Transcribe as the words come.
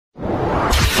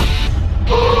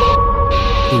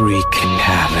Reekin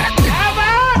Havoc.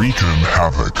 Reekin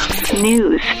Havoc.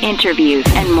 News, interviews,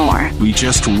 and more. We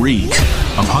just reek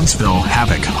of Huntsville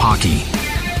Havoc hockey.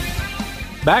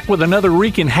 Back with another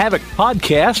Reekin Havoc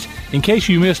podcast. In case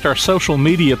you missed our social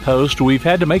media post, we've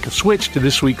had to make a switch to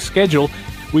this week's schedule.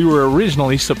 We were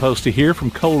originally supposed to hear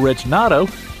from Cole Reginato,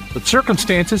 but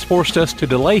circumstances forced us to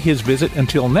delay his visit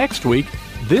until next week.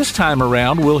 This time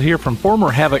around, we'll hear from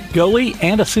former Havoc goalie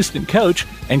and assistant coach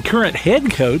and current head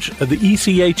coach of the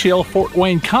ECHL Fort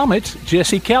Wayne Comets,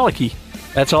 Jesse Kallechy.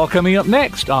 That's all coming up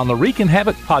next on the Reekin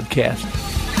Havoc podcast.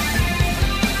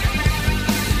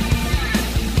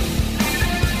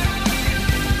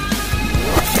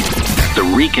 The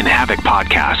Reekin Havoc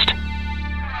podcast.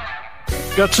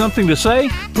 Got something to say?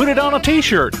 Put it on a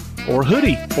t-shirt, or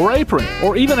hoodie, or apron,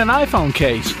 or even an iPhone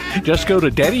case. Just go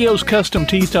to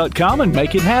daddyoscustomtees.com and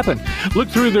make it happen. Look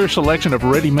through their selection of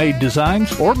ready-made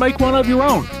designs, or make one of your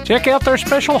own. Check out their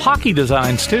special hockey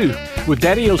designs, too. With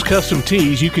Daddy O's Custom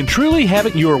Tees, you can truly have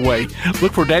it your way.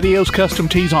 Look for Daddy O's Custom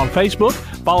Tees on Facebook,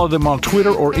 follow them on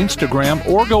Twitter or Instagram,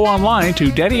 or go online to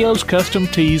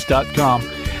daddyoscustomtees.com.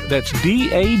 That's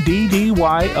DADDYOS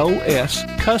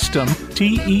Custom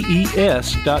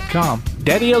TEES.com.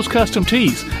 Daddy O's Custom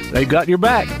Tees. They've got your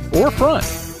back or front.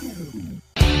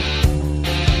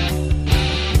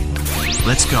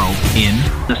 Let's go in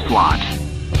the slot.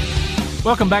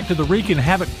 Welcome back to the Reekin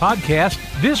Havoc podcast.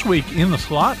 This week in the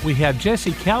slot, we have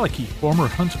Jesse Kallechy, former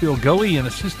Huntsville goalie and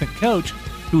assistant coach,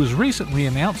 who was recently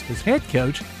announced as head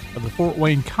coach of the Fort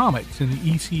Wayne Comets in the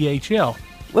ECHL.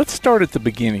 Let's start at the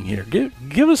beginning here.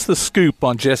 Give us the scoop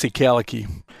on Jesse Kallechy.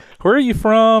 Where are you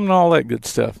from and all that good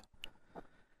stuff?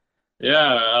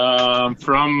 Yeah,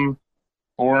 I'm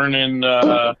born in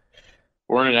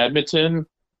Edmonton,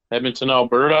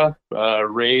 Alberta.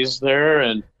 Raised there,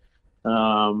 and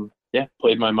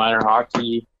played my minor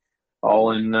hockey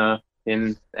all in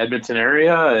Edmonton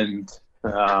area, and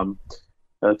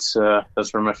that's where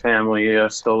my family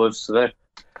still lives today.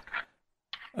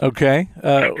 Okay.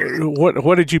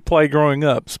 What did you play growing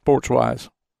up, sports-wise?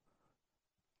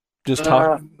 Just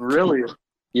hockey? Really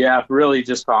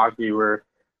just hockey. Where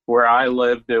I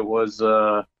lived, it's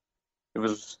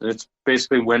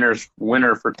basically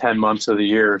winter for 10 months of the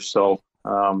year. So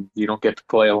you don't get to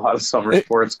play a lot of summer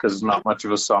sports because it's not much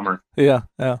of a summer. Yeah.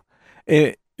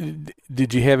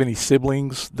 Did you have any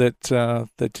siblings that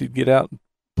you'd get out and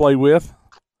play with?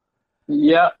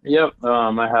 Yep.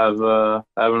 I have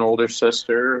an older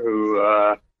sister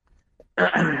who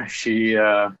she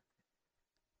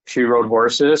rode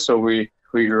horses, so we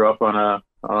grew up on a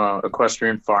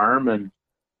equestrian farm, and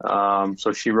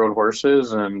so she rode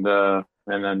horses, and then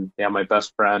my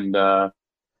best friend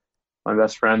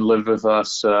lived with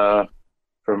us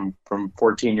from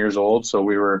 14 years old, so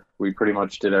we pretty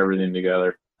much did everything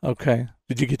together. Okay.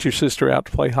 Did you get your sister out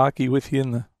to play hockey with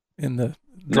you in the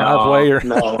driveway?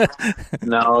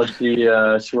 No, she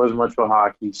wasn't much of a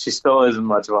hockey. She still isn't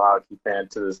much of a hockey fan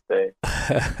to this day.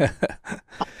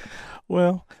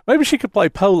 Well, maybe she could play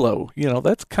polo.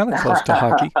 That's kind of close to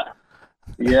hockey.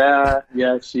 Yeah,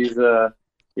 she's I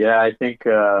think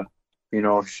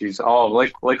she's all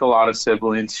like a lot of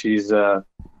siblings. She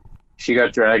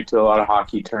got dragged to a lot of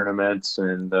hockey tournaments,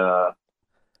 and a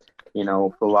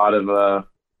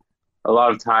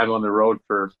lot of time on the road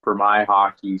for my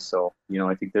hockey. So,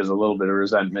 I think there's a little bit of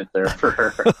resentment there for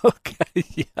her. Okay,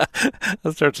 yeah.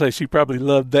 I'll start to say she probably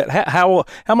loved that. How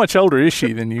much older is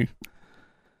she than you?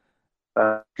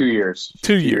 2 years.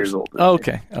 2 years older.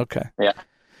 Okay. Yeah.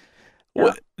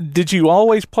 Well, did you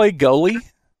always play goalie?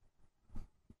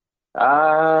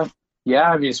 Yeah.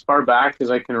 I mean, as far back as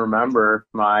I can remember,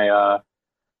 my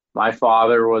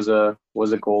father was a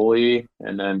goalie,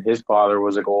 and then his father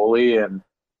was a goalie, and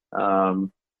I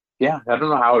don't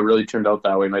know how it really turned out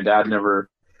that way. My dad never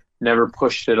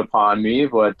pushed it upon me,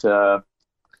 but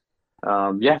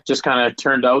just kind of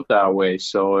turned out that way.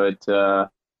 So it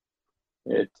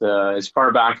as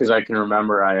far back as I can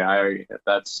remember,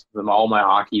 that's all my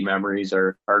hockey memories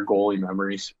are goalie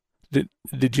memories. Did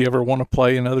you ever want to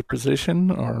play another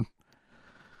position, or?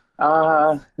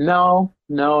 No.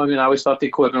 I mean, I always thought the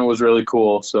equipment was really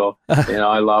cool, so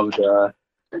I loved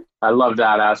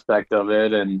that aspect of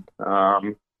it, and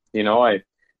I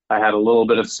had a little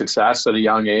bit of success at a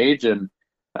young age, and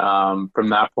from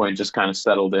that point just kind of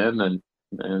settled in and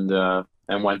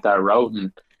went that route,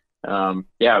 and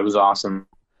it was awesome.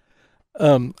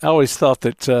 I always thought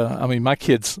that my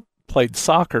kids played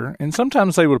soccer, and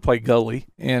sometimes they would play goalie,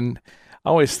 and I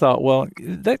always thought, well,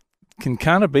 that can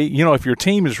kind of be, if your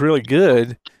team is really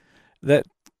good, that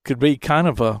could be kind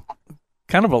of a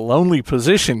kind of a lonely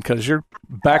position because you're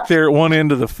back there at one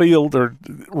end of the field or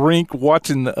rink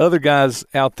watching the other guys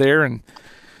out there. And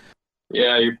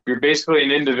yeah, you're basically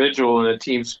an individual in a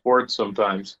team sport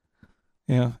sometimes.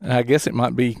 Yeah, and I guess it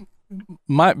might be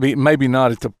maybe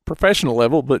not at the professional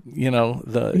level, but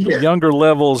the younger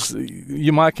levels,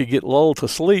 you might could get lulled to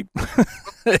sleep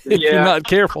if you're not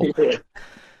careful.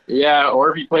 Yeah,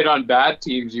 or if you played on bad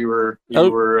teams, you were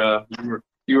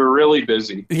really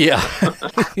busy. Yeah.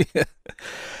 Yeah.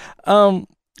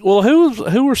 Well,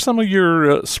 who were some of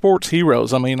your sports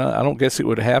heroes? I mean, I don't guess it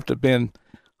would have to have been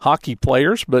hockey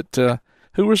players, but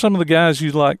who were some of the guys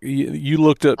you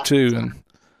looked up to and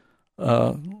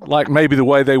like maybe the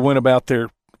way they went about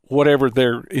whatever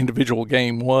their individual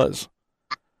game was?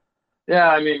 Yeah,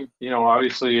 I mean,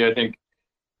 obviously, I think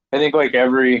like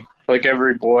every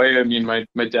boy, I mean, my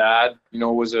dad,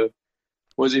 was a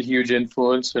huge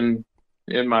influence in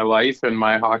my life and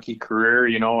my hockey career.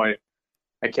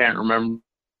 I can't remember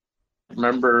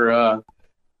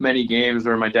many games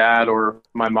where my dad or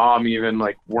my mom even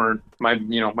weren't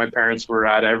my parents were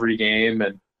at every game,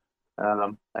 and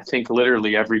I think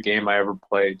literally every game I ever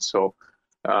played. So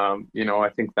I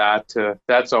think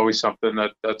that's always something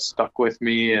that stuck with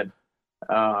me, and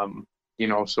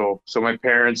so my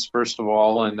parents first of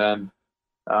all, and then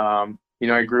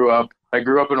I grew up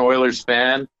an Oilers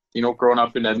fan, growing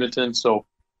up in Edmonton. So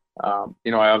I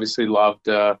obviously loved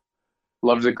the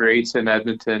greats in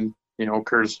Edmonton,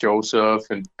 Curtis Joseph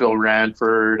and Bill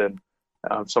Ranford and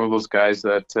some of those guys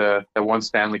that won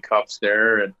Stanley Cups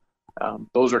there, and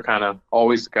those are kind of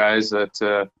always the guys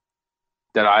that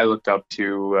I looked up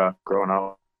to growing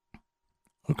up.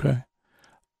 Okay.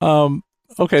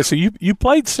 Okay, so you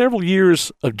played several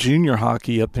years of junior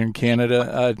hockey up there in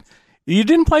Canada. You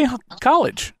didn't play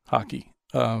college hockey.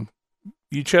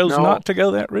 You chose not to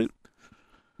go that route.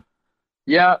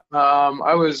 Yeah,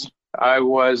 I was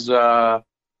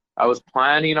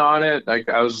planning on it. Like,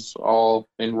 I was all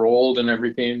enrolled and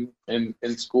everything in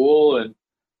school, and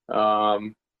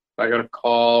I got a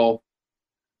call.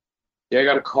 Yeah, I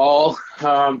got a call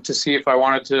to see if I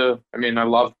wanted to. I mean, I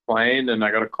loved playing, and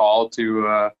I got a call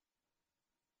to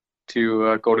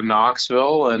go to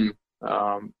Knoxville, and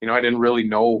I didn't really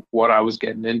know what I was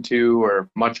getting into or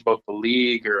much about the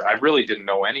league, or I really didn't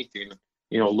know anything.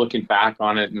 Looking back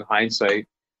on it in hindsight,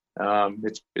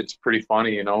 it's pretty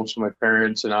funny. So my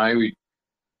parents and we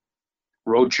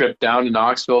road trip down to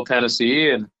Knoxville,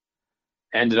 Tennessee, and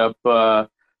ended up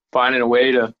finding a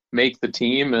way to make the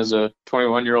team as a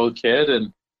 21-year-old kid,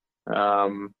 and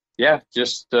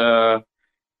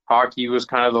hockey was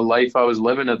kind of the life I was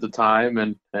living at the time,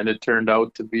 and it turned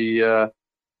out to be some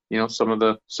of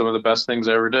the best things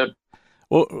I ever did.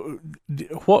 Well,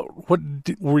 what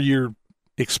were your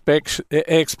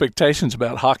expectations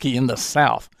about hockey in the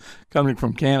South coming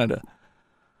from Canada?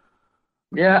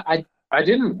 Yeah, I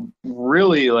didn't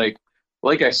really like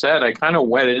I said, I kind of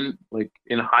went in,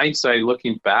 in hindsight,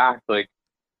 looking back,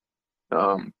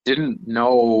 didn't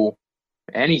know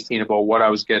anything about what I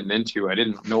was getting into. I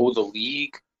didn't know the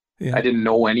league. Yeah. I didn't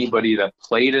know anybody that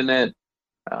played in it.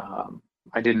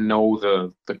 I didn't know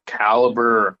the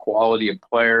caliber or quality of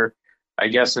player. I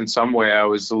guess in some way I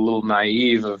was a little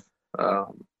naive of,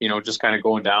 just kind of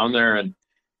going down there and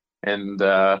thinking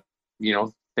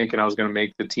I was going to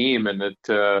make the team, and it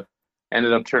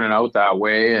ended up turning out that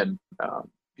way. And,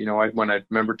 when I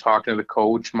remember talking to the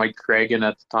coach, Mike Cregan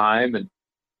at the time, and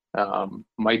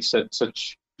Mike said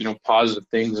such, positive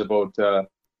things about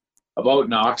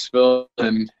Knoxville.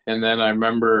 And then I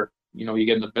remember, you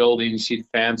get in the building, you see the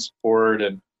fan support,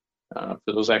 and for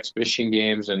those exhibition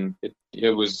games, and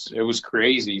it was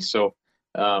crazy. So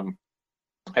I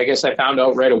guess I found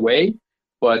out right away,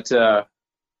 but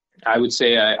I would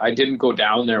say I didn't go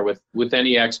down there with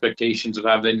any expectations of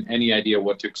having any idea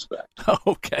what to expect.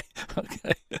 Okay.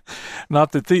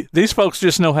 Not that these folks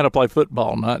just know how to play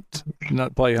football, not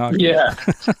play hockey. Yeah.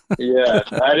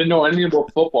 I didn't know anything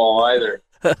about football either.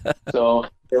 So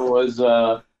it was,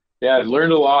 I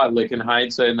learned a lot, in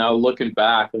hindsight. Now looking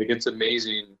back, it's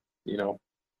amazing,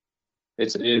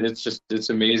 it's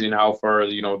amazing how far,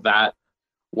 that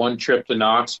one trip to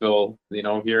Knoxville,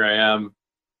 here I am,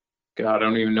 God, I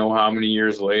don't even know how many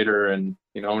years later. And,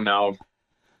 now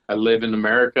I live in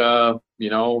America,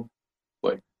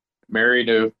 married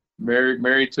to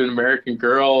an American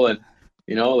girl, and,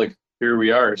 here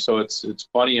we are. So it's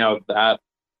funny how that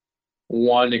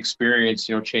one experience,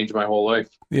 changed my whole life.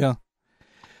 Yeah.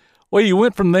 Well, you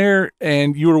went from there,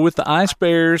 and you were with the Ice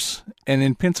Bears and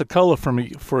in Pensacola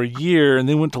for a year, and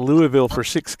then went to Louisville for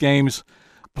 6 games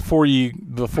before you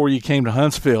came to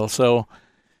Huntsville. So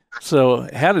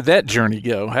how did that journey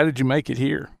go? How did you make it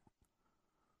here?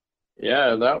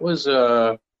 Yeah, that was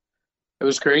it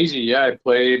was crazy. Yeah, I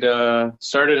played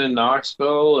started in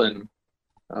Knoxville and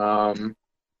um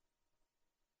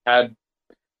had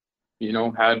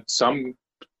had some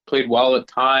played well at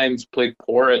times, played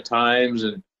poor at times,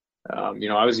 and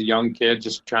I was a young kid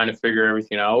just trying to figure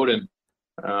everything out, and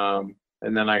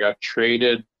then I got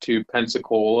traded to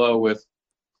Pensacola with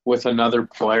another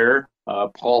player.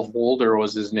 Paul Holder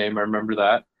was his name. I remember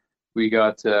that. We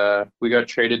got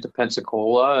traded to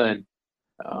Pensacola, and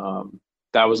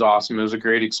that was awesome. It was a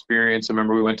great experience. I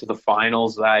remember we went to the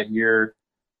finals that year,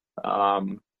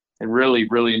 and really,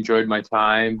 really enjoyed my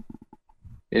time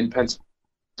in Pensacola,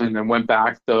 and then went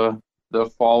back the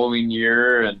following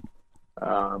year, and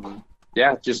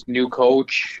yeah, just new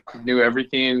coach, knew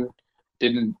everything.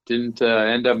 Didn't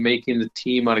end up making the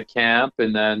team out of camp,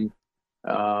 and then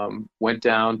went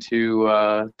down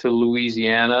to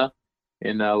Louisiana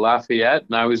in Lafayette,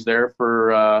 and I was there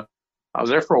for a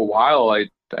while. I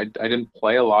didn't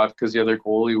play a lot because the other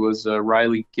goalie was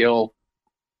Riley Gill.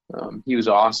 He was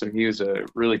awesome. He was a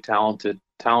really talented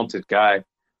guy.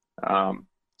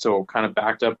 So kind of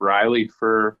backed up Riley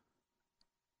for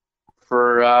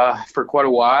quite a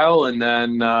while, and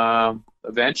then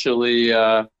eventually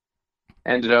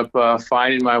ended up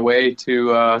finding my way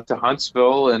to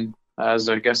Huntsville. And as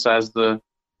I guess as the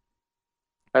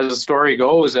story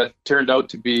goes, that turned out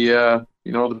to be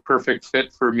the perfect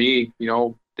fit for me.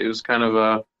 It was kind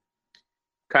of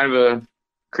a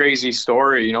crazy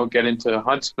story. Get into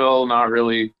Huntsville, not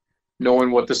really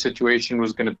knowing what the situation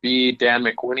was going to be. Dan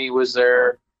McWhinney was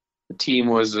there. The team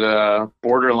was a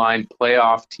borderline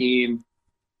playoff team,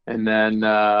 and then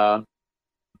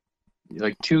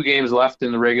like 2 games left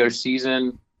in the regular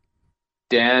season,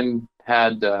 Dan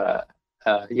had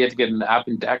he had to get an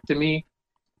appendectomy,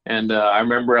 and I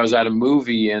remember I was at a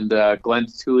movie, and Glenn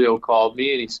Tulio called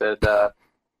me, and he said,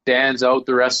 "Dan's out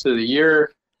the rest of the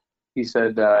year." He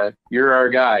said, "You're our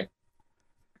guy,"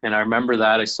 and I remember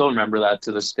that. I still remember that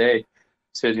to this day.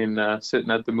 Sitting at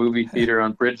the movie theater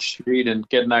on Bridge Street and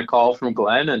getting that call from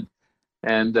Glenn,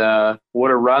 and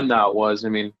what a run that was. I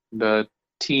mean, the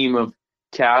team of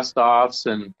cast-offs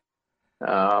and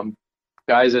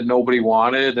guys that nobody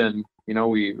wanted, and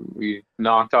we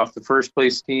knocked off the first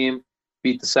place team,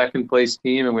 beat the second place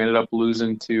team, and we ended up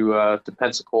losing to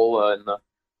Pensacola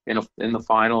in the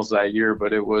finals that year.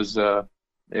 But it was an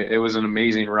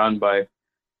amazing run by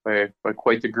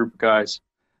quite the group of guys.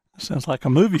 Sounds like a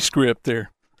movie script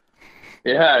there.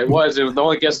 Yeah, it was. The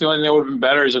only thing that would have been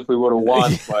better is if we would have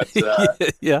won. But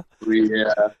yeah,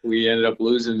 we ended up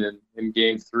losing in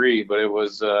game 3. But it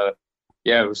was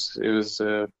it was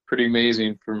pretty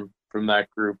amazing from that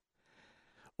group.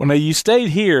 Well, now you stayed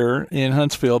here in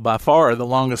Huntsville by far the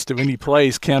longest of any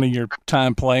place, counting your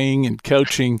time playing and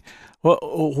coaching.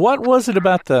 What was it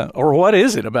about what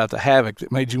is it about the Havoc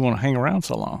that made you want to hang around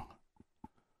so long?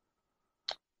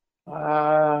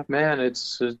 Man,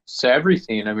 it's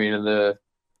everything. I mean, the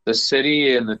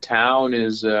city and the town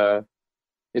is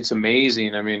it's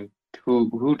amazing. I mean,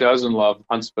 who doesn't love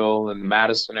Huntsville and the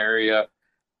Madison area?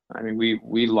 I mean,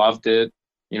 we loved it.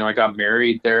 I got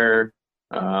married there.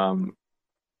 My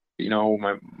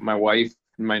wife,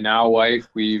 my now wife,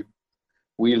 we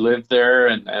lived there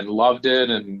and loved it,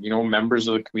 and members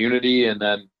of the community, and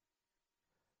then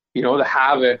the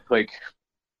Havoc, like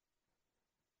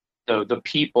the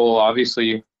people,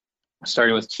 obviously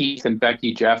starting with Keith and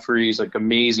Becky Jeffries, like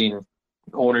amazing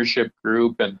ownership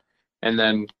group, and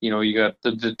then you got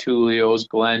the Tulios,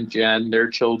 Glenn, Jen, their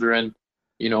children,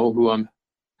 who I'm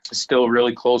still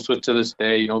really close with to this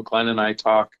day. Glenn and I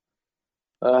talk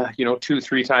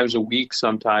 2-3 times a week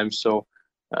sometimes. So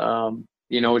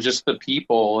just the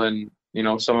people, and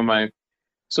some of my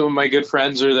good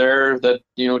friends are there that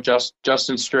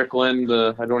Justin Strickland,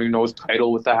 I don't even know his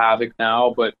title with the Havoc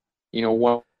now, but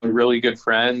one of my really good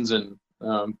friends, and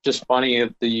just funny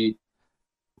at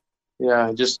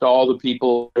just all the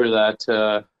people that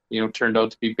turned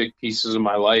out to be big pieces of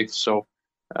my life. So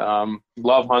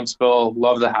love Huntsville,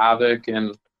 love the Havoc,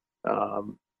 and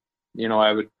who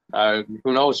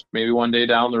knows, maybe one day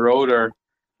down the road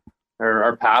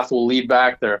our path will lead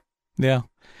back there. Yeah,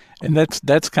 and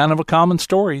that's kind of a common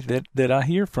story that I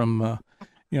hear from a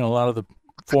lot of the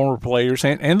former players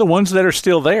and the ones that are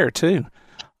still there too.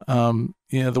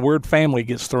 The word family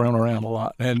gets thrown around a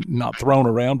lot, and not thrown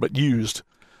around, but used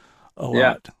a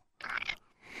lot.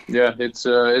 Yeah, it's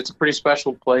a pretty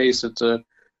special place. It's a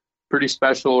pretty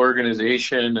special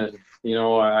organization, and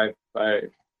I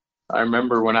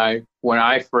remember when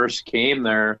I first came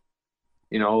there,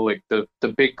 like the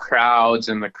big crowds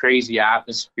and the crazy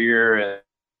atmosphere and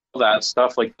all that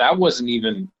stuff, like that wasn't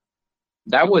even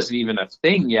a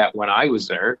thing yet when I was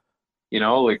there.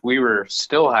 like we were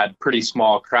still had pretty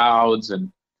small crowds.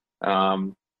 And,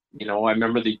 I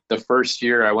remember the first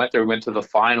year I went there, we went to the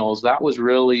finals. That was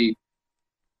really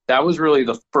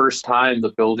the first time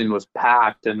the building was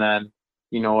packed. And then,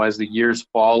 as the years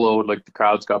followed, like the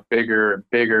crowds got bigger and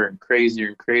bigger and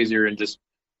crazier, and just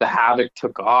the Havoc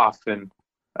took off. And,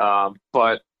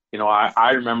 but,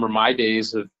 I remember my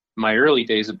early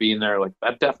days of being there, like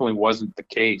that definitely wasn't the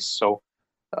case. So,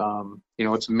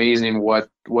 it's amazing what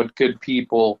good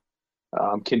people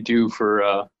can do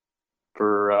for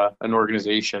an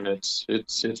organization. It's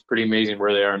pretty amazing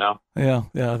where they are now. Yeah.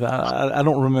 I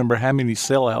don't remember how many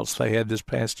sellouts they had this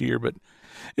past year, but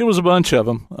it was a bunch of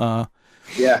them.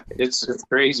 Yeah, it's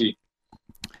crazy.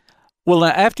 Well, now,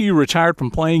 after you retired from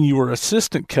playing, you were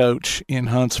assistant coach in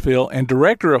Huntsville and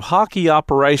director of hockey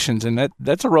operations, and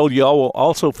that's a role you all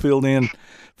also filled in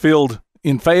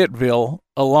Fayetteville,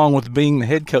 along with being the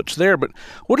head coach there. But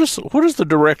what does the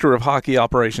director of hockey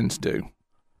operations do?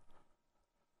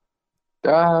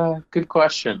 Good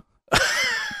question.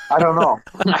 I don't know.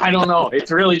 It's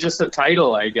really just a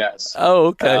title, I guess. Oh,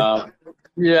 okay.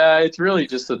 Yeah, it's really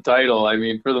just a title. I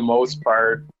mean, for the most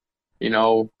part,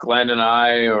 Glenn and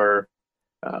I, or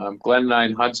Glenn and I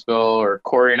in Huntsville, or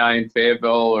Corey and I in Fayetteville,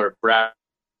 or Brad in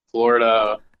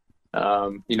Florida.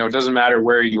 It doesn't matter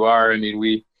where you are. I mean,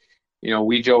 we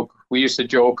used to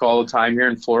joke all the time here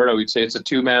in Florida. We'd say it's a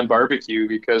 2-man barbecue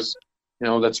because,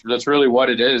 that's really what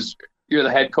it is. You're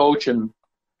the head coach and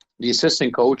the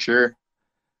assistant coach. You're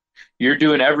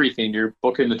doing everything. You're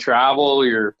booking the travel.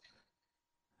 You're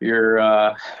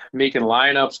making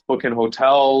lineups, booking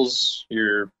hotels.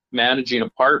 You're managing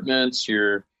apartments.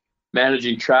 You're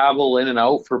managing travel in and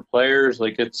out for players.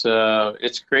 Like it's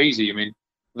crazy. I mean,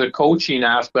 the coaching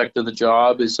aspect of the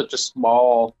job is such a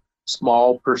small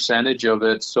percentage of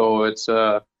it. So it's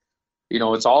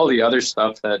it's all the other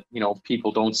stuff that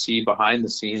people don't see behind the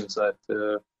scenes that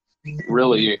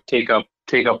really take up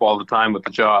all the time with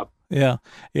the job. Yeah.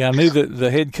 I knew that the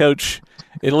head coach,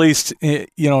 at least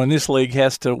in this league,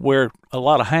 has to wear a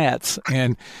lot of hats,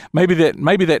 and maybe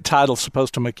that title's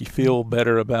supposed to make you feel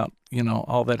better about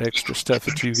all that extra stuff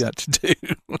that you got to do.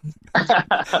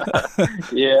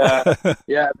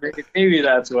 Yeah, maybe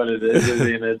that's what it is. I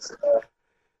mean,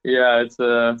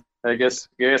 I guess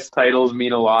titles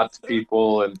mean a lot to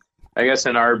people, and I guess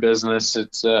in our business,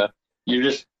 it's you're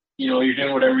just you're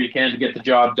doing whatever you can to get the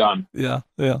job done. Yeah.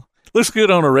 Looks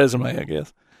good on a resume, I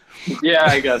guess. Yeah,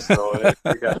 I guess so.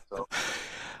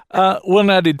 Well,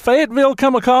 now, did Fayetteville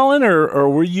come a-calling, or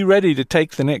were you ready to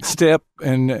take the next step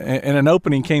and an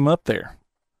opening came up there?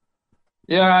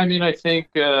 Yeah, I mean, I think,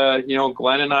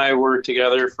 Glenn and I were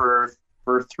together for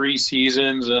 3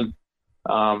 seasons, and,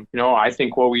 I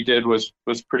think what we did was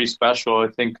pretty special. I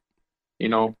think,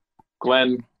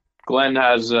 Glenn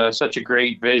has such a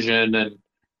great vision, and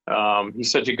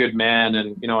he's such a good man.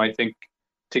 And, I think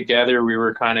together we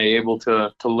were kind of able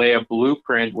to lay a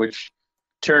blueprint, which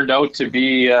turned out to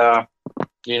be, the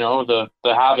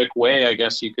Havoc way, I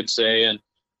guess you could say. And,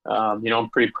 I'm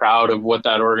pretty proud of what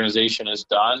that organization has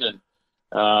done. And,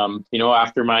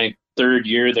 after my 3rd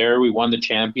year there, we won the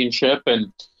championship.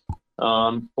 And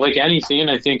like anything,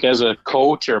 I think as a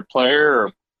coach or player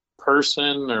or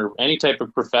person or any type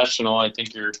of professional, I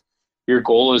think your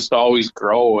goal is to always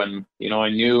grow. And, I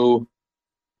knew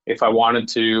if I wanted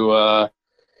to,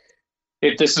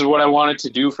 if this is what I wanted to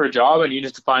do for a job, I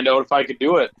needed to find out if I could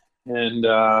do it. And,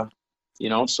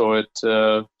 so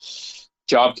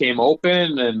job came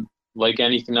open, and like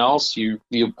anything else, you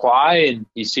apply and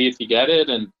you see if you get it.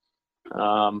 And,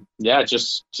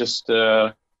 just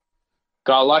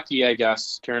got lucky, I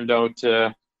guess. Turned out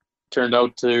to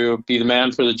be the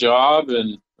man for the job,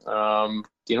 and,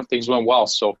 things went well.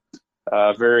 So,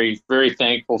 very, very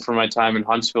thankful for my time in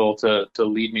Huntsville to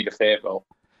lead me to Fayetteville.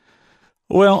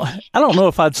 Well, I don't know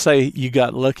if I'd say you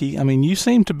got lucky. I mean, you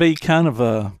seem to be kind of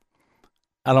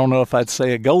I don't know if I'd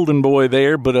say a golden boy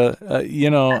there, but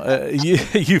you're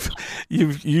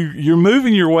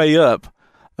moving your way up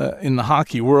in the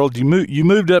hockey world. You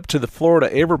moved up to the Florida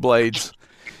Everblades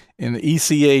in the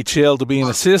ECHL to be an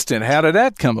assistant. How did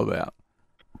that come about?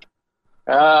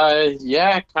 Kind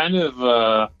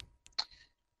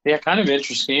of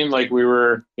interesting. Like we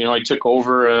were, I took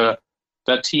over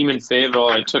that team in Fayetteville.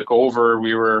 I took over.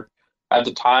 We were at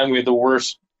the time we had the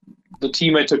worst. The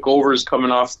team I took over is coming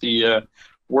off the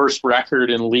worst record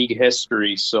in league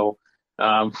history. So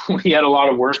we had a lot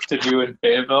of work to do in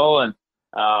Fayetteville, and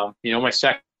my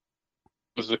second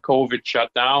was the COVID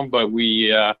shutdown, but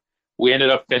we ended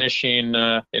up finishing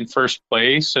in first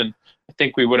place, and I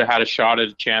think we would have had a shot at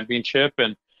a championship.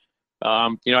 And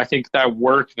I think that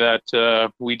work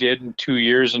that we did in 2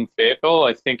 years in Fayetteville,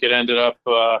 I think it ended up,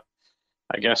 I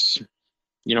guess,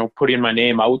 putting my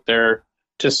name out there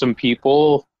to some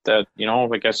people that,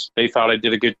 I guess they thought I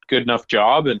did a good enough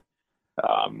job. And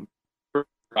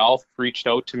Ralph reached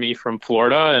out to me from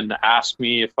Florida and asked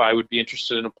me if I would be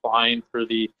interested in applying for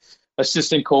the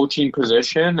assistant coaching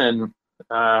position. And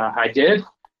I did.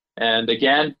 And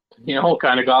again,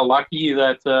 kind of got lucky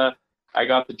that I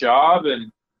got the job.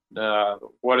 And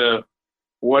what an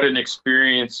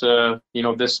experience,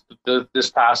 this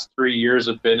past 3 years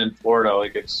have been in Florida.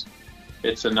 Like it's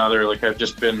another, like I've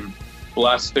just been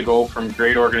blessed to go from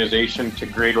great organization to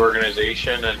great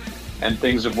organization, and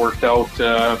things have worked out,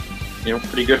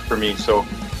 pretty good for me. So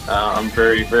I'm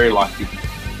very, very lucky.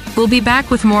 We'll be back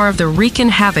with more of the Reekin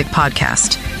Havoc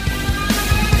podcast.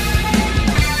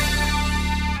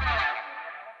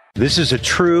 This is a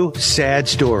true, sad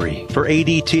story for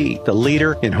ADT, the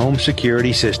leader in home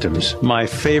security systems. My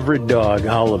favorite dog,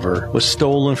 Oliver, was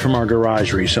stolen from our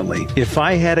garage recently. If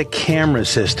I had a camera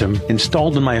system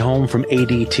installed in my home from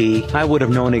ADT, I would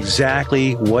have known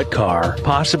exactly what car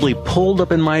possibly pulled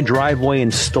up in my driveway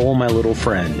and stole my little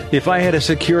friend. If I had a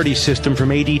security system from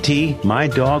ADT, my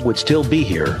dog would still be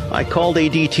here. I called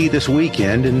ADT this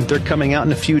weekend, and they're coming out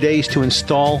in a few days to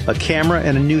install a camera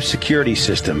and a new security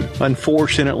system.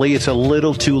 Unfortunately, it's a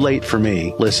little too late for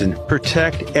me. Listen,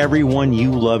 protect everyone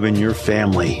you love in your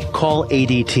family. Call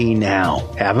ADT now.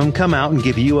 Have them come out and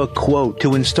give you a quote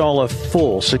to install a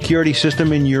full security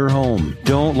system in your home.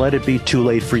 Don't let it be too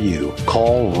late for you.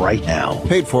 Call right now.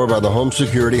 Paid for by the Home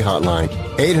Security Hotline.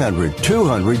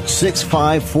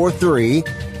 800-200-6543.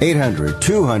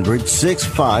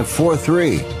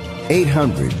 800-200-6543.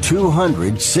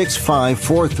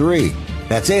 800-200-6543.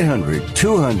 That's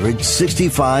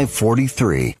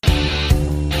 800-200-6543.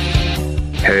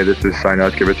 Hey, this is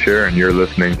Sainatkevich here, and you're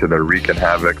listening to the Reekin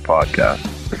Havoc podcast.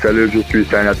 Salut, je suis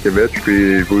Sainatkevich,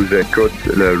 puis vous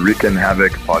écoutez le Reekin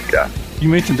Havoc podcast. You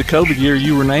mentioned the COVID year.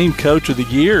 You were named Coach of the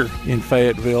Year in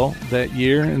Fayetteville that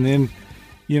year, and then,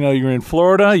 you're in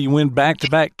Florida. You win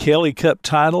back-to-back Kelly Cup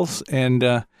titles,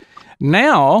 and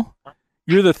now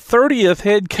you're the 30th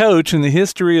head coach in the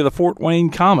history of the Fort Wayne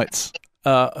Comets,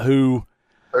 who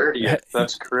 30th.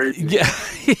 That's crazy. Yeah,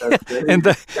 That's crazy. And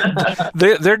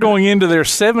they're going into their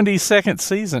 72nd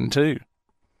season too.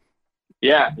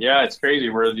 Yeah, it's crazy.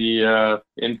 We're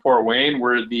in Fort Wayne.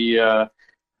 We're the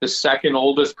second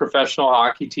oldest professional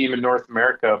hockey team in North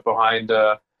America, behind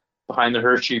the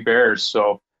Hershey Bears.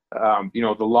 So,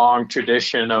 the long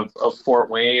tradition of Fort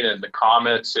Wayne and the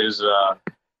Comets is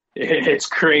it's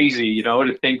crazy.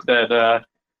 To think that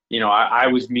I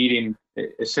was meeting.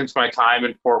 Since my time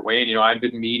in Fort Wayne, I've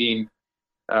been meeting,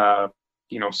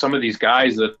 some of these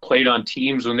guys that played on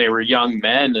teams when they were young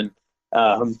men, and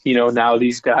now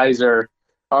these guys are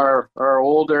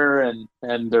older,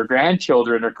 and their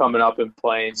grandchildren are coming up and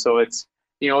playing. So it's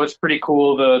pretty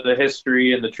cool, the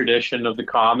history and the tradition of the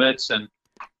Comets, and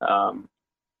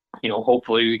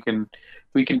hopefully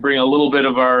we can bring a little bit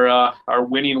of our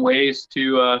winning ways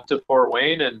to Fort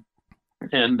Wayne, and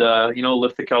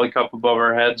lift the Kelly Cup above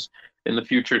our heads in the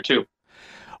future too.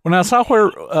 Well, now I saw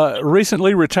where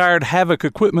recently retired Havoc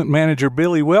equipment manager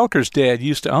Billy Welker's dad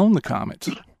used to own the Comets.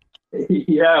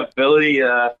 Yeah, Billy's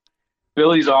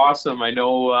awesome. I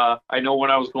know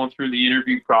when I was going through the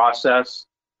interview process,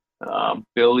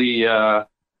 Billy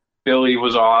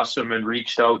was awesome and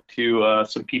reached out to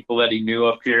some people that he knew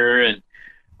up here and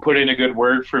put in a good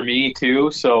word for me too.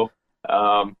 So,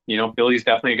 Billy's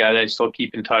definitely a guy that I still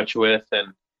keep in touch with,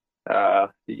 and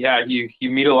you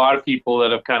meet a lot of people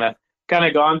that have kind of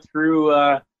gone through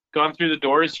the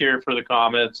doors here for the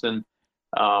Comets, and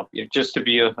just to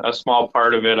be a small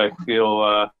part of it, I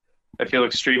feel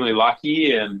extremely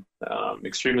lucky and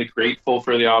extremely grateful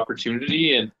for the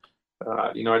opportunity, and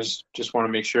I just want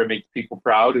to make sure I make people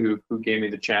proud who gave me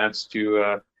the chance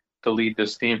to lead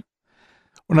this team.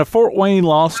 When Fort Wayne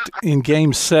lost in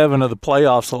Game 7 of the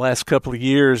playoffs the last couple of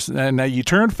years, and now you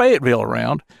turned Fayetteville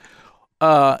around,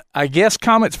 I guess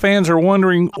Comets fans are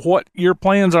wondering what your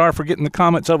plans are for getting the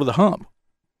Comets over the hump.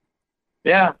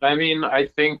 Yeah, I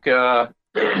think I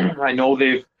know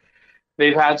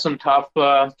they've had some tough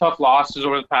losses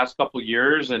over the past couple of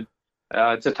years, and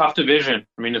it's a tough division.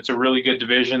 It's a really good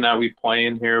division that we play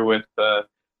in here with.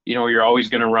 You're always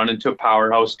going to run into a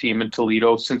powerhouse team in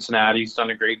Toledo. Cincinnati's done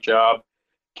a great job.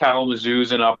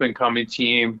 Kalamazoo's an up-and-coming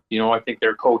team. I think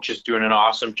their coach is doing an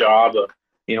awesome job. A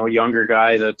younger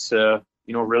guy that's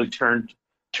really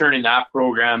turning that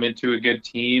program into a good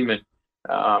team, and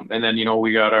then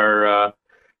we got our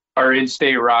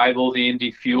in-state rival, the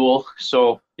Indy Fuel.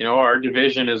 So our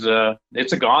division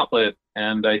it's a gauntlet.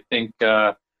 And I think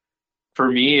for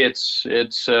me, it's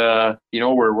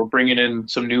we're bringing in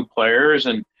some new players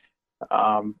and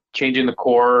changing the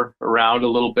core around a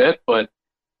little bit, but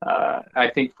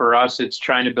I think for us, it's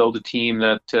trying to build a team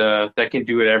that can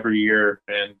do it every year,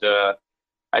 and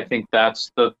I think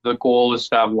that's the goal, is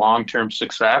to have long-term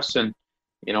success. And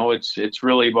it's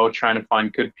really about trying to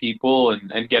find good people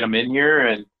and get them in here,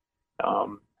 and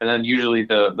then usually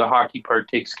the hockey part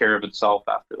takes care of itself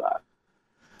after that.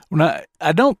 Well,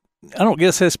 I don't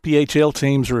guess SPHL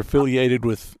teams are affiliated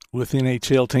with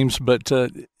NHL teams, but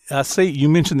I see you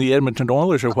mentioned the Edmonton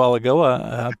Oilers a while ago.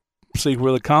 I see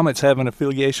where the Comets have an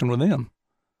affiliation with them.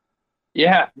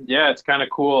 Yeah, it's kind of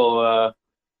cool,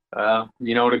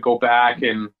 to go back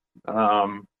and,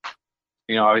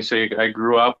 obviously I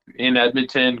grew up in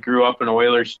Edmonton, grew up an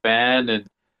Oilers fan, and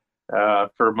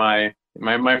for my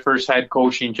first head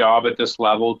coaching job at this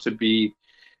level to be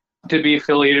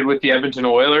affiliated with the Edmonton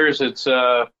Oilers, it's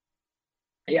a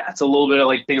little bit of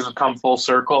like things have come full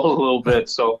circle a little bit.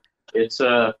 So it's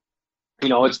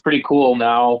it's pretty cool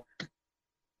now.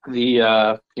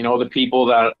 The people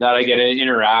that I get to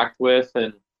interact with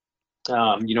and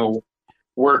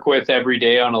work with every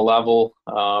day on a level,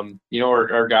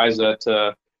 are guys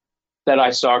that I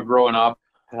saw growing up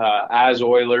as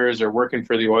Oilers or working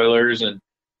for the Oilers, and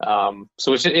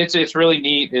so it's really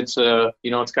neat. It's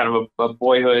it's kind of a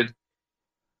boyhood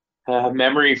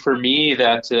memory for me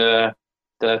that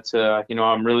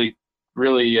I'm really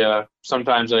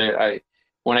sometimes I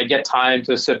when I get time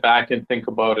to sit back and think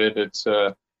about it, it's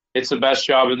the best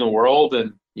job in the world,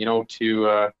 and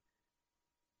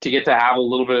to get to have a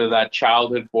little bit of that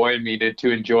childhood boy in me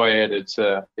to enjoy it,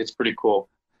 it's pretty cool.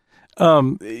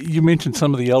 You mentioned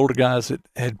some of the older guys that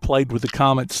had played with the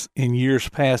Comets in years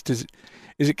past. Is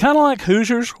it kind of like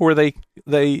Hoosiers, where they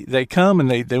come and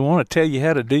they want to tell you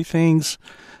how to do things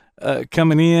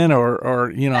coming in,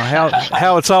 or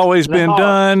how it's always been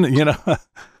done?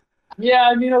 Yeah,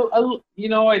 I mean,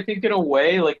 I think in a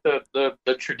way, like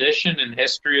the tradition and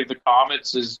history of the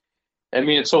Comets is, I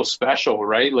mean, it's so special,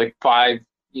 right? Like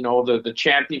the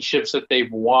championships that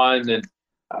they've won, and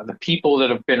the people that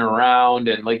have been around,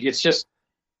 and like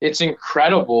it's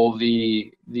incredible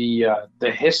the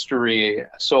history.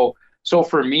 So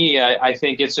for me, I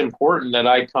think it's important that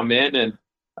I come in and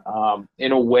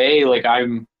in a way, like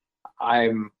I'm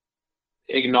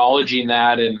acknowledging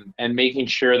that and making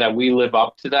sure that we live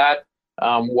up to that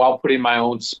while putting my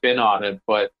own spin on it.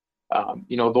 But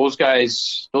those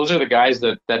are the guys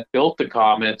that built the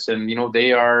Comets, and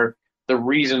they are the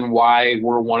reason why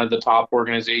we're one of the top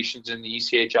organizations in the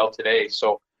ECHL today.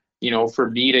 So for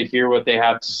me to hear what they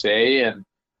have to say and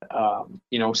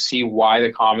see why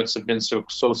the Comets have been so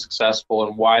successful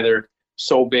and why they're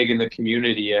so big in the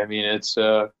community, I mean, it's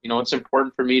it's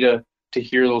important for me to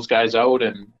hear those guys out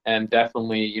and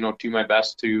definitely do my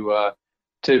best to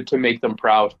make them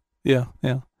proud. Yeah.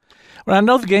 Well, I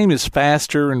know the game is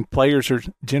faster and players are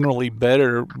generally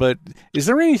better, but is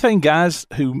there anything guys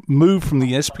who move from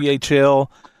the SPHL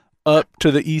up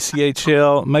to the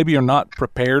ECHL maybe are not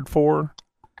prepared for?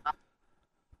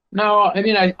 No, I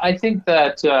mean, I think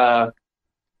that the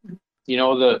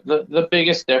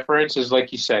biggest difference is,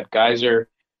 like you said, guys are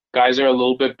a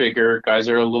little bit bigger, guys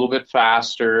are a little bit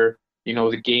faster.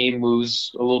 The game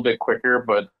moves a little bit quicker,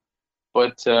 but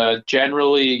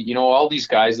generally, all these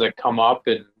guys that come up,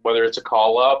 and whether it's a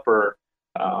call up or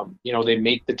they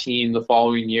make the team the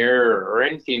following year or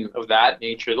anything of that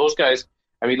nature, those guys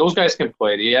can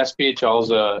play. The SPHL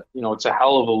is it's a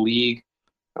hell of a league.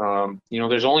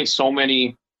 There's only so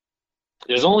many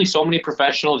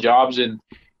professional jobs in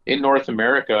North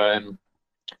America, and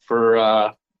for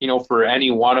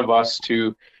any one of us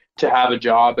to have a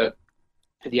job at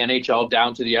the NHL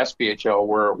down to the SPHL,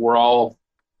 we're all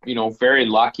very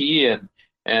lucky and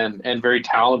very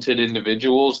talented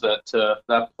individuals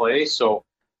that play. So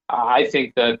I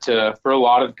think that for a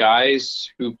lot of guys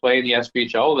who play in the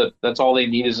SPHL, that's all they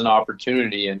need is an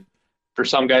opportunity. And for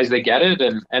some guys they get it,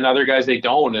 and other guys they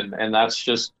don't, and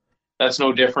that's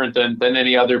no different than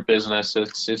any other business.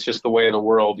 It's just the way of the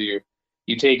world. You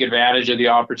take advantage of the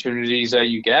opportunities that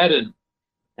you get, and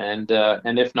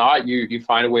if not, you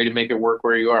find a way to make it work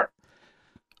where you are.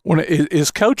 Well,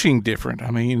 is coaching different? I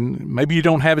mean, maybe you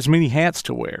don't have as many hats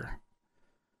to wear.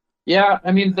 Yeah,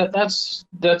 I mean that's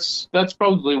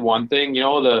probably one thing.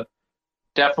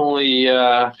 Definitely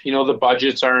the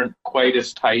budgets aren't quite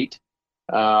as tight.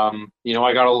 I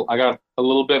got a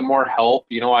little bit more help.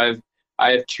 I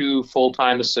have 2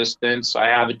 full-time assistants. I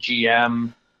have a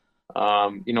GM.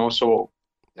 So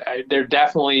there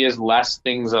definitely is less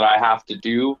things that I have to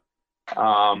do.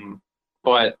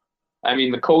 But I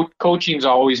mean, the coaching's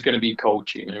always going to be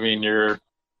coaching. I mean,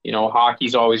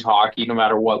 hockey's always hockey, no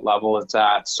matter what level it's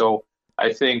at. So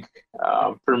I think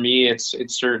for me, it's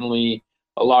certainly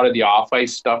a lot of the off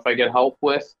ice stuff I get help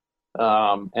with,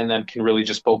 and then can really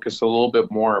just focus a little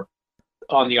bit more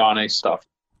on the on ice stuff.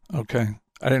 Okay.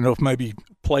 I didn't know if maybe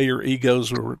player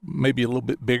egos were maybe a little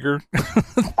bit bigger.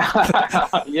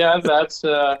 Yeah, that's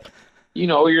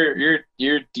you're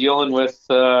dealing with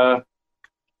yeah,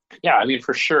 I mean,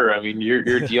 for sure. I mean,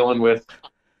 you're dealing with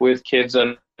kids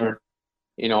that are,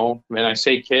 and I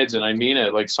say kids and I mean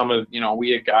it, like some of,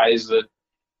 we had guys that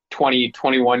 20,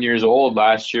 21 years old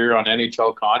last year on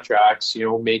NHL contracts,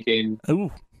 making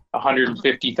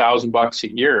 $150,000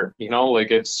 a year, like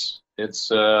it's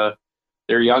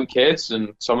they're young kids,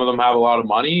 and some of them have a lot of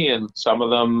money, and some of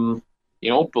them,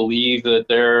 believe that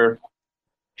they're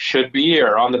should be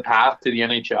or on the path to the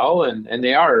NHL, and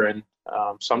they are. And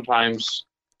sometimes,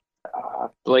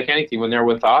 like anything, when they're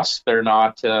with us, they're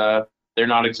not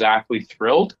exactly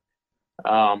thrilled.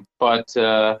 But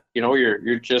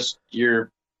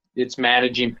it's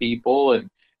managing people and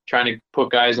trying to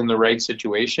put guys in the right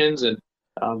situations, and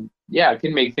it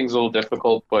can make things a little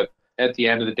difficult. But at the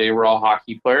end of the day, we're all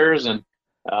hockey players, and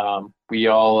we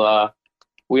all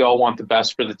want the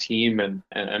best for the team and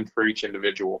for each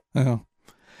individual. Yeah.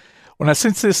 Well,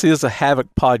 since this is a Havoc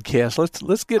podcast,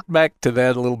 let's get back to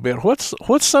that a little bit.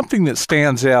 What's something that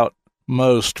stands out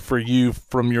most for you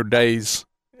from your days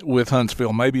with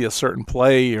Huntsville? Maybe a certain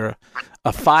play or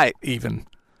a fight, even.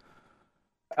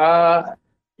 Yeah.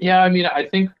 I mean,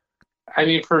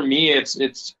 for me,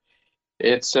 it's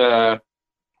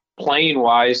playing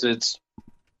wise.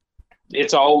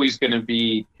 It's always going to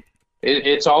be.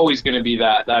 It's always going to be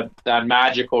that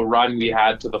magical run we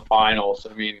had to the finals.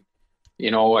 I mean,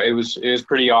 it was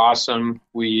pretty awesome.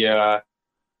 We, that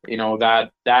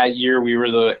year we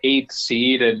were the 8th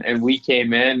seed, and we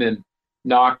came in and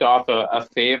knocked off a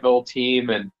Fayetteville team,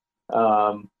 and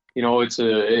I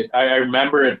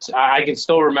remember it. I can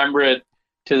still remember it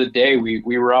to the day.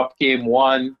 We were up game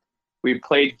 1. We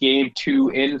played game 2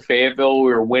 in Fayetteville.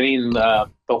 We were winning the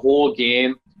whole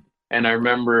game. And I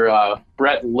remember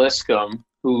Brett Liscombe,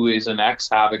 who is an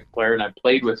ex-Havoc player, and I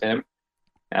played with him.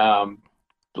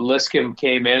 Liscombe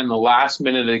came in the last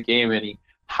minute of the game, and he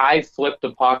high flipped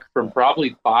the puck from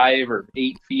probably 5 or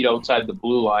 8 feet outside the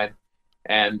blue line,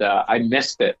 and I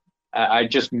missed it. I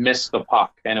just missed the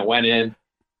puck, and it went in.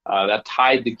 That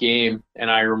tied the game,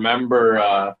 and I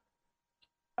remember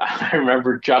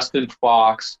Justin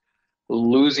Fox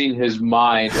losing his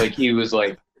mind. He was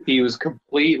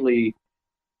completely.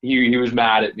 He was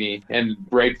mad at me, and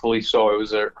rightfully so. It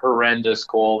was a horrendous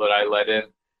goal that I let in,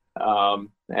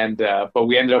 but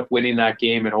we ended up winning that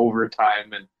game in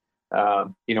overtime, and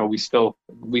we still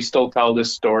tell that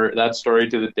story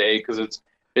to the day, because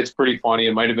it's pretty funny.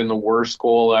 It might have been the worst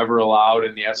goal ever allowed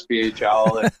in the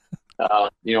SPHL,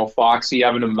 and Foxy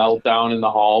having a meltdown in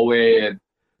the hallway, and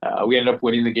we ended up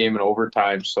winning the game in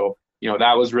overtime. So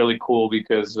that was really cool,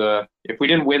 because if we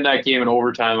didn't win that game in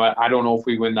overtime, I don't know if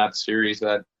we win that series.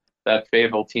 That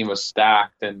Fayetteville team was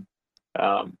stacked, and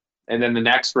then the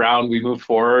next round we moved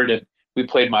forward, and we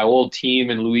played my old team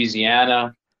in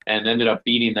Louisiana and ended up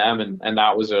beating them, and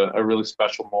that was a really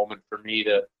special moment for me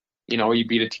to, you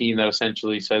beat a team that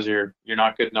essentially says you're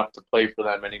not good enough to play for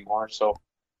them anymore. So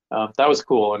that was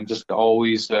cool, and just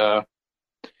always a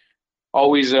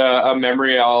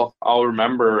memory I'll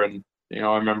remember. And I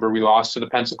remember we lost to the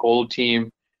Pensacola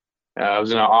team. It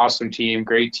was an awesome team,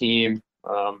 great team,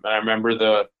 and I remember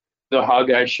the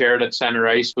hug I shared at center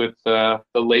ice with the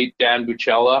late Dan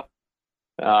Bucella,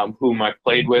 whom I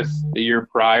played with the year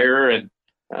prior. And,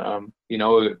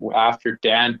 after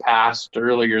Dan passed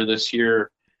earlier this year,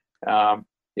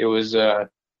 it was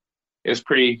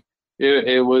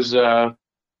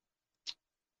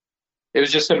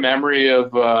just a memory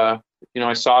of, I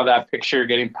saw that picture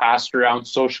getting passed around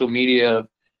social media of,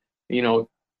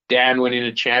 Dan winning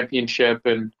a championship,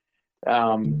 and,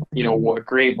 what a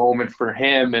great moment for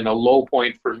him and a low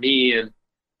point for me. And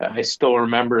I still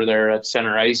remember there at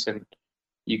center ice, and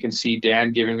you can see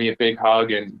Dan giving me a big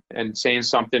hug and saying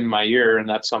something in my ear. And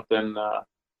that's something, I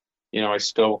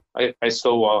still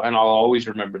will, and I'll always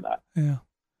remember that. Yeah.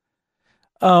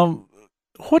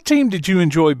 What team did you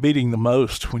enjoy beating the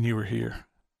most when you were here?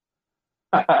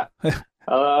 I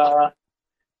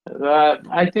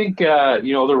think,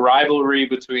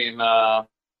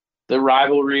 the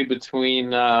rivalry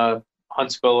between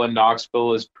Huntsville and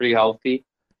Knoxville is pretty healthy.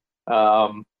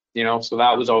 So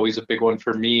that was always a big one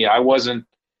for me. I wasn't,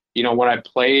 when I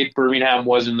played, Birmingham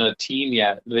wasn't a team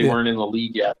yet. They weren't in the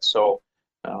league yet. So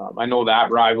I know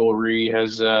that rivalry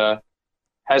has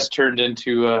has turned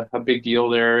into a big deal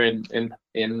there in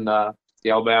the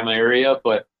Alabama area.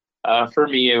 But for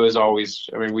me, it was always,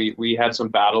 I mean, we had some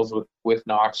battles with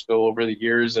Knoxville over the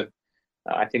years, and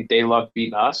I think they loved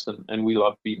beating us, and we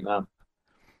loved beating them.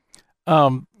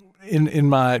 In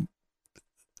my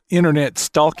internet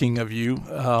stalking of you,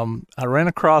 I ran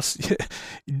across.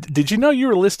 Did you know you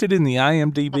were listed in the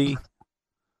IMDb?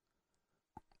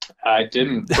 I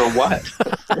didn't. For what?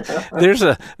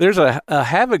 there's a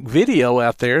Havoc video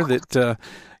out there that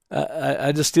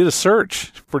I just did a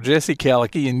search for Jesse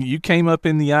Kallechy, and you came up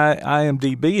in the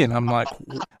IMDb, and I'm like,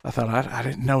 I thought I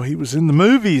didn't know he was in the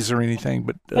movies or anything,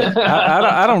 but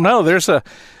I don't know. There's a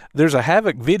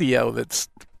Havoc video that's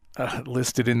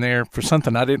listed in there for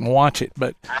something. I didn't watch it,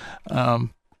 but I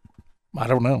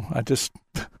don't know. I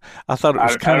thought it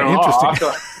was kind of interesting.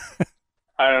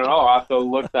 I don't know. I'll have to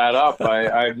look that up.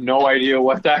 I have no idea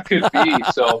what that could be.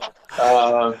 So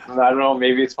I don't know.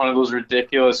 Maybe it's one of those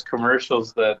ridiculous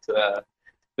commercials that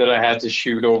I had to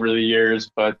shoot over the years.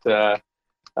 But yeah,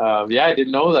 I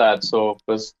didn't know that. So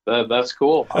that's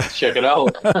cool. I'll check it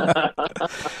out.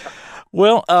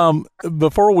 Well,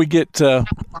 before we get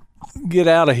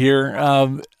out of here,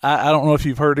 I don't know if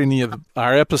you've heard any of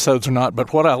our episodes or not,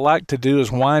 but what I like to do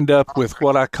is wind up with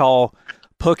what I call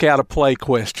puck out of play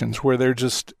questions, where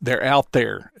they're out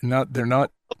there, they're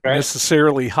not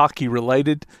necessarily hockey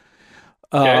related.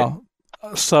 So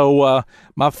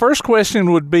my first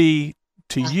question would be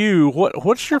to you: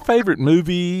 what's your favorite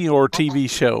movie or TV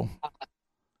show?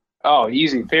 Oh,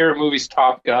 easy. Favorite movie's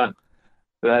Top Gun.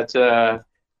 That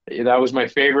was my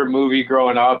favorite movie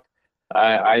growing up.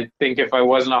 I think if I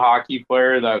wasn't a hockey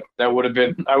player, that would have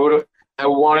been. I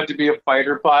wanted to be a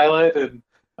fighter pilot, and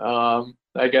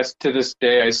I guess to this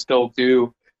day I still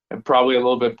do. I'm probably a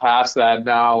little bit past that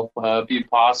now, be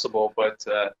possible, but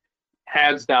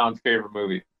hands down favorite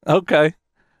movie. Okay,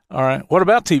 all right. What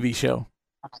about TV show?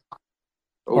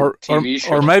 TV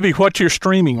show, or maybe what you're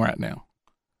streaming right now?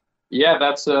 Yeah,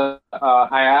 that's I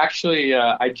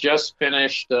just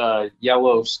finished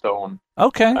Yellowstone.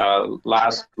 Okay.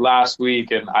 Last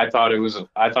week, and I thought it was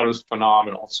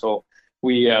phenomenal. So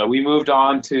we moved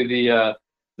on to the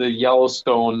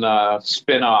Yellowstone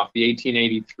spinoff, the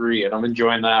 1883, and I'm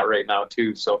enjoying that right now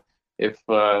too. So if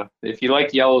you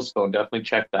like Yellowstone, definitely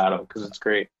check that out because it's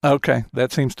great. Okay,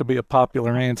 that seems to be a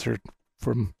popular answer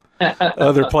from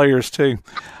other players too.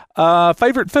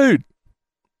 Favorite food?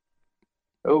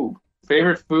 Oh,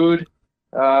 favorite food?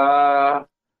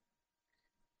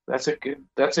 That's a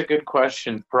good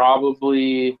question.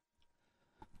 Probably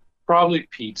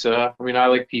pizza. I mean, I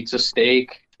like pizza.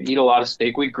 Steak. Eat a lot of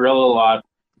steak. We grill a lot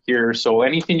here, so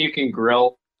anything you can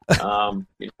grill.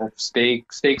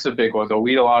 Steak's a big one. Though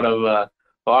we eat a lot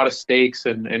of steaks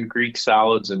and Greek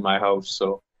salads in my house.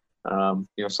 So,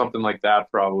 something like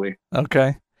that probably.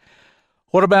 Okay.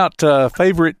 What about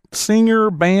favorite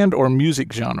singer, band, or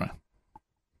music genre?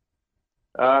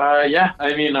 Yeah,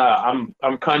 I mean, I'm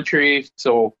country,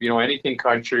 so anything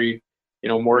country.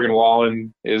 Morgan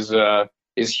Wallen is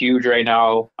huge right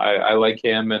now. I like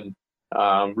him, and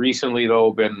recently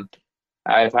though,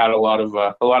 I've had a lot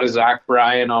of Zach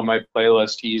Bryan on my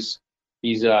playlist. He's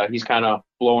kind of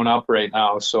blowing up right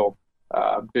now, so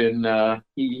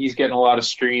he's getting a lot of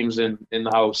streams in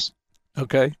the house.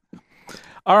 Okay.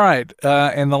 All right,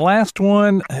 and the last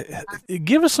one,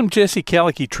 give us some Jesse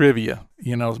Kallechy trivia.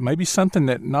 Maybe something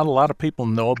that not a lot of people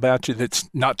know about you that's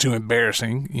not too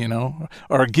embarrassing.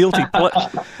 Or a guilty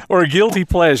or a guilty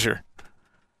pleasure.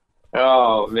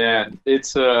 Oh man,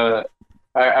 it's I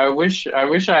wish I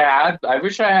had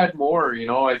more.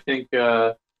 I think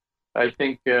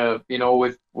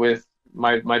with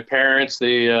my parents,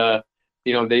 they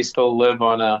still live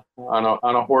on a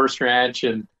horse ranch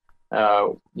and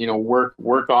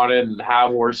work on it and have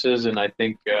horses, and I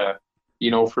think for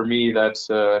me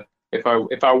that's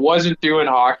if I wasn't doing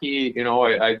hockey,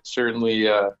 I'd certainly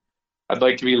I'd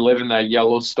like to be living that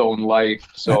Yellowstone life.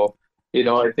 So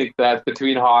I think that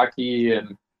between hockey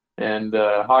and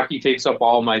hockey takes up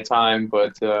all my time,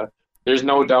 but there's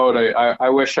no doubt I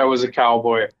wish I was a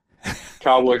cowboy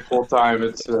full time.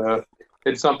 It's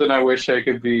something I wish I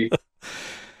could be.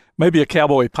 Maybe a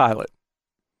cowboy pilot.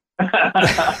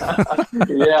 Yeah,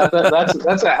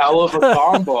 that's a hell of a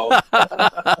combo.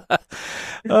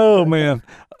 Oh man.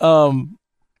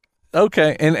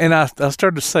 Okay, and I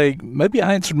started to say maybe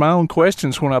I answered my own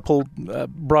questions when I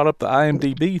brought up the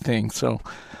IMDb thing. So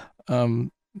I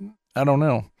don't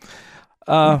know.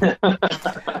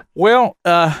 Well,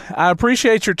 I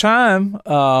appreciate your time,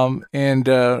 and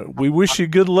we wish you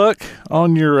good luck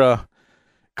on your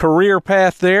career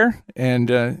path there.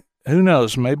 And who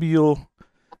knows, maybe you'll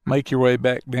make your way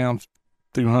back down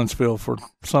through Huntsville for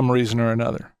some reason or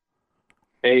another.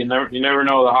 Hey, you never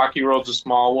know. The hockey world's a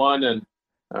small one, and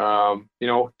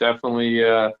definitely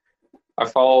I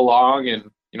follow along, and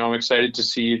I'm excited to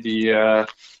see the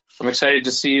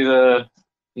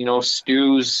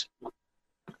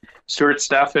Stuart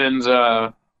Steffen's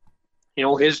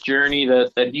his journey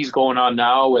that he's going on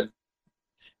now, and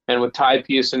with Ty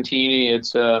Piacentini,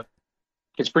 it's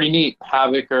pretty neat.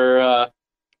 Havoc are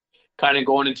kind of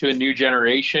going into a new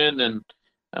generation and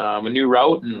a new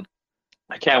route, and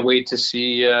I can't wait to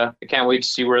see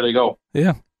where they go.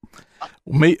 Yeah,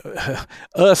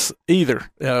 us either.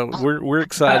 We're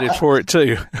excited for it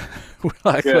too.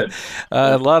 Good.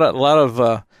 A lot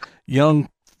of young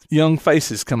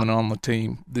faces coming on the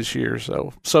team this year.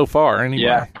 So far anyway.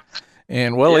 Yeah.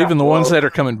 And even the ones that are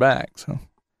coming back. So.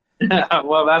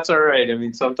 Well, that's all right. I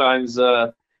mean, sometimes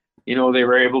they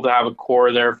were able to have a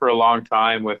core there for a long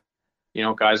time with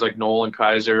guys like Nolan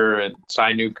Kaiser and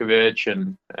Cy Nukovic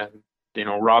and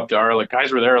Rob Darlick.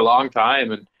 Guys were there a long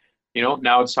time, and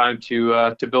now it's time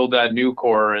to build that new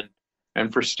core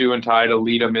and for Stu and Ty to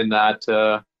lead them in that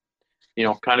kind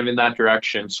of in that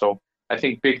direction. So I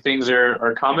think big things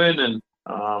are coming, and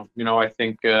I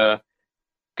think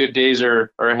good days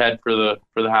are ahead for the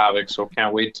Havoc. So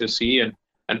can't wait to see and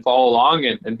follow along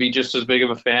and be just as big of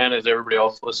a fan as everybody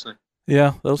else listening.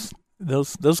 Yeah, those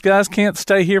guys can't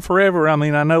stay here forever. I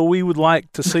mean, I know we would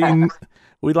like to see Nick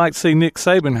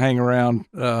Saban hang around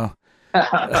for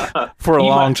a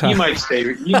long time. He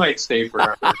might stay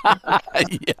forever.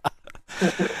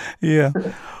 Yeah.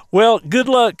 Well, good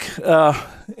luck,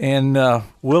 and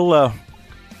we'll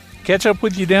catch up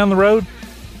with you down the road.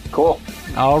 Cool.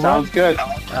 All right. Sounds good.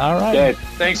 All right. Okay.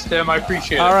 Thanks, Tim. I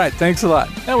appreciate it. All right. Thanks a lot.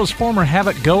 That was former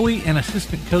Havoc goalie and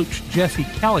assistant coach Jesse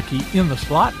Kallechy in the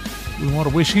slot. We want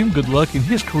to wish him good luck in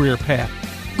his career path.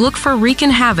 Look for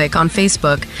Reekin Havoc on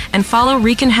Facebook and follow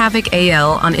Reekin Havoc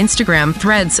AL on Instagram,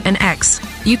 Threads, and X.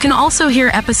 You can also hear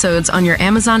episodes on your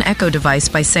Amazon Echo device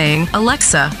by saying,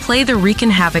 "Alexa, play the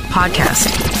Reekin Havoc podcast."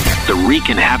 The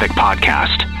Reekin Havoc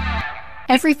podcast.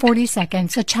 Every 40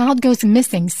 seconds, a child goes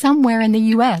missing somewhere in the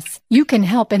U.S. You can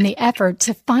help in the effort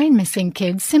to find missing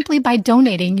kids simply by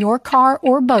donating your car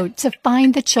or boat to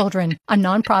Find the Children, a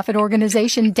nonprofit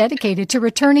organization dedicated to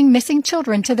returning missing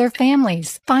children to their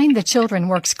families. Find the Children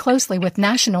works closely with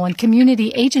national and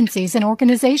community agencies and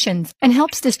organizations and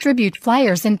helps distribute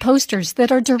flyers and posters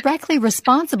that are directly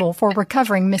responsible for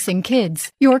recovering missing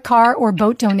kids. Your car or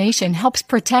boat donation helps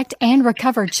protect and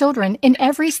recover children in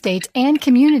every state and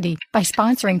community by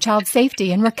sponsoring child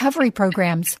safety and recovery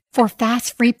programs. For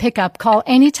fast, free pickup, call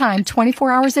anytime,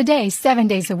 24 hours a day, 7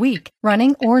 days a week.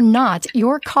 Running or not,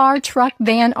 your car, truck,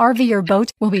 van, RV, or boat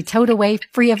will be towed away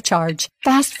free of charge.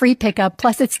 Fast, free pickup,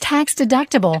 plus it's tax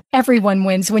deductible. Everyone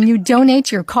wins when you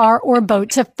donate your car or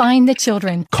boat to Find the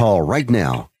Children. Call right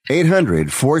now.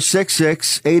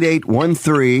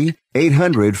 800-466-8813.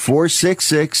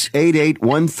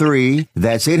 800-466-8813.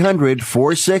 That's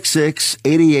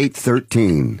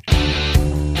 800-466-8813.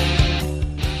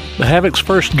 The Havoc's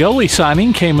first goalie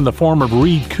signing came in the form of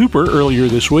Reed Cooper earlier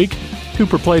this week.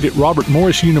 Cooper played at Robert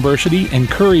Morris University and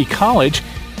Curry College.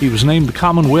 He was named the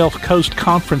Commonwealth Coast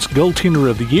Conference Goaltender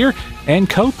of the Year and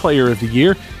Co-Player of the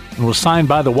Year and was signed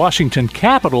by the Washington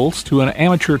Capitals to an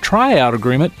amateur tryout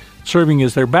agreement, serving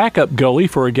as their backup goalie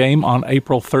for a game on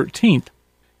April 13th.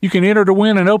 You can enter to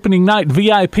win an opening night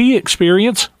VIP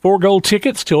experience, 4 gold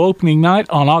tickets till opening night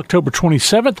on October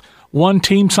 27th, 1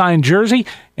 team-signed jersey,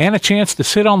 and a chance to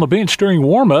sit on the bench during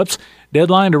warm-ups.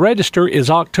 Deadline to register is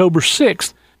October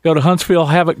 6th. Go to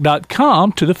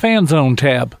HuntsvilleHavoc.com to the Fan Zone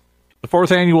tab. The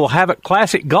 4th Annual Havoc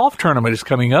Classic Golf Tournament is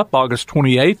coming up August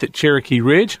 28th at Cherokee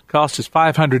Ridge. Cost is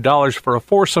 $500 for a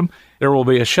foursome. There will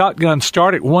be a shotgun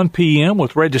start at 1 p.m.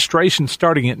 with registration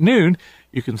starting at noon.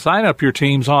 You can sign up your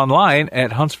teams online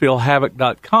at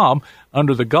HuntsvilleHavoc.com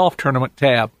under the Golf Tournament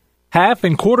tab. Half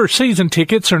and quarter season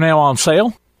tickets are now on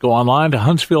sale. Go online to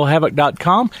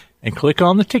HuntsvilleHavoc.com and click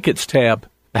on the Tickets tab.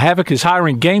 The Havoc is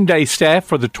hiring game day staff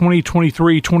for the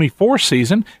 2023-24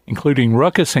 season, including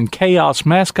ruckus and chaos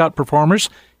mascot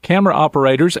performers, camera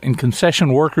operators, and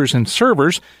concession workers and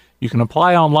servers. You can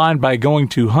apply online by going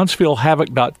to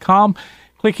HuntsvilleHavoc.com,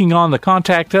 clicking on the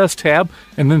Contact Us tab,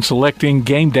 and then selecting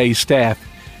Game Day Staff.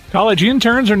 College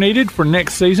interns are needed for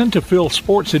next season to fill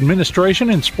sports administration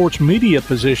and sports media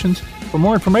positions. For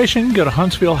more information, go to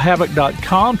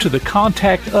HuntsvilleHavoc.com to the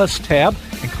Contact Us tab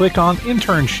and click on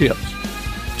Internships.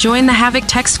 Join the Havoc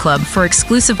Text Club for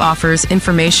exclusive offers,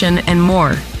 information, and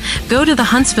more. Go to the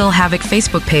Huntsville Havoc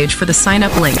Facebook page for the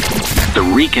sign-up link. The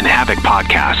Reekin Havoc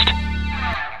podcast.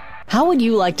 How would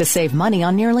you like to save money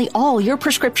on nearly all your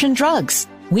prescription drugs?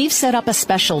 we've set up a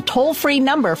special toll-free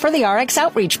number for the RX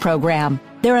Outreach Program.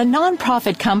 They're a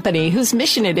nonprofit company whose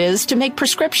mission it is to make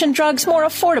prescription drugs more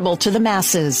affordable to the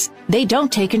masses. They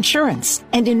don't take insurance,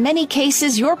 and in many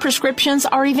cases, your prescriptions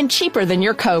are even cheaper than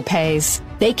your co-pays.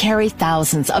 They carry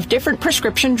thousands of different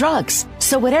prescription drugs,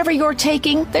 so whatever you're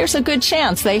taking, there's a good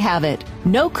chance they have it.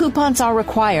 No coupons are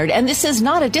required, and this is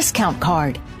not a discount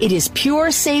card. It is pure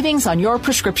savings on your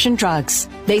prescription drugs.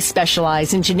 They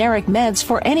specialize in generic meds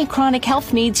for any chronic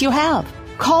health needs you have.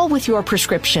 Call with your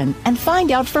prescription and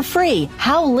find out for free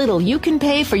how little you can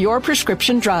pay for your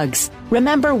prescription drugs.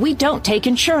 Remember, we don't take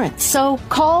insurance, so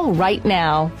call right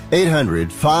now.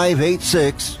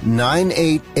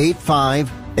 800-586-9885.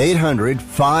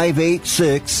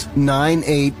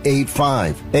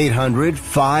 800-586-9885.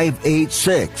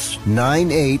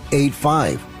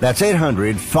 800-586-9885. That's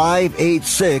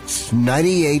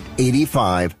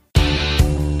 800-586-9885.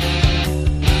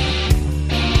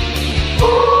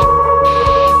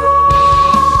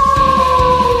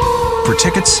 For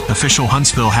tickets, official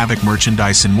Huntsville Havoc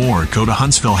merchandise, and more, go to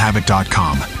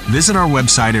HuntsvilleHavoc.com. Visit our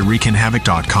website at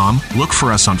ReekinHavoc.com. Look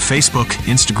for us on Facebook,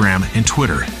 Instagram, and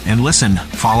Twitter. And listen,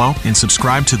 follow, and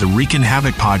subscribe to the Reekin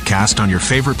Havoc podcast on your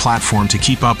favorite platform to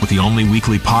keep up with the only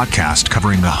weekly podcast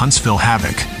covering the Huntsville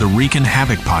Havoc, the Reekin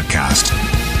Havoc podcast.